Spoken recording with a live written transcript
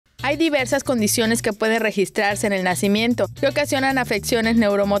Hay diversas condiciones que pueden registrarse en el nacimiento que ocasionan afecciones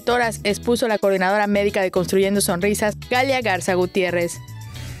neuromotoras, expuso la coordinadora médica de Construyendo Sonrisas, Galia Garza Gutiérrez.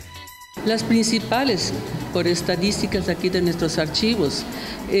 Las principales, por estadísticas aquí de nuestros archivos,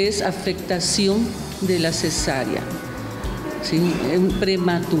 es afectación de la cesárea, ¿sí?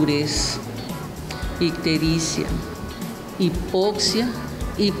 Prematurez, ictericia, hipoxia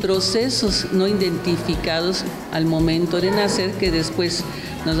y procesos no identificados al momento de nacer, que después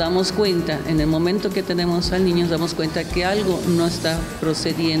nos damos cuenta, en el momento que tenemos al niño, nos damos cuenta que algo no está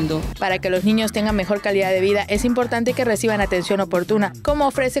procediendo. Para que los niños tengan mejor calidad de vida, es importante que reciban atención oportuna, como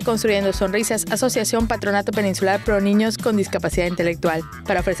ofrece Construyendo Sonrisas, Asociación Patronato Peninsular Pro Niños con Discapacidad Intelectual.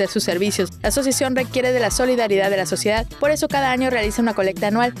 Para ofrecer sus servicios, la asociación requiere de la solidaridad de la sociedad, por eso cada año realiza una colecta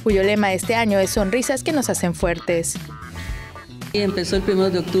anual, cuyo lema este año es Sonrisas que nos hacen fuertes. Empezó el 1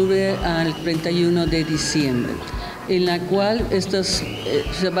 de octubre al 31 de diciembre. En la cual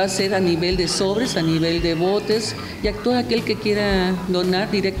se va a hacer a nivel de sobres, a nivel de botes, y todo aquel que quiera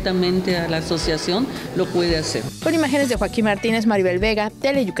donar directamente a la asociación lo puede hacer. Con imágenes de Joaquín Martínez, Maribel Vega,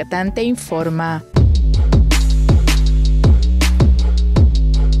 TELE Yucatán te informa.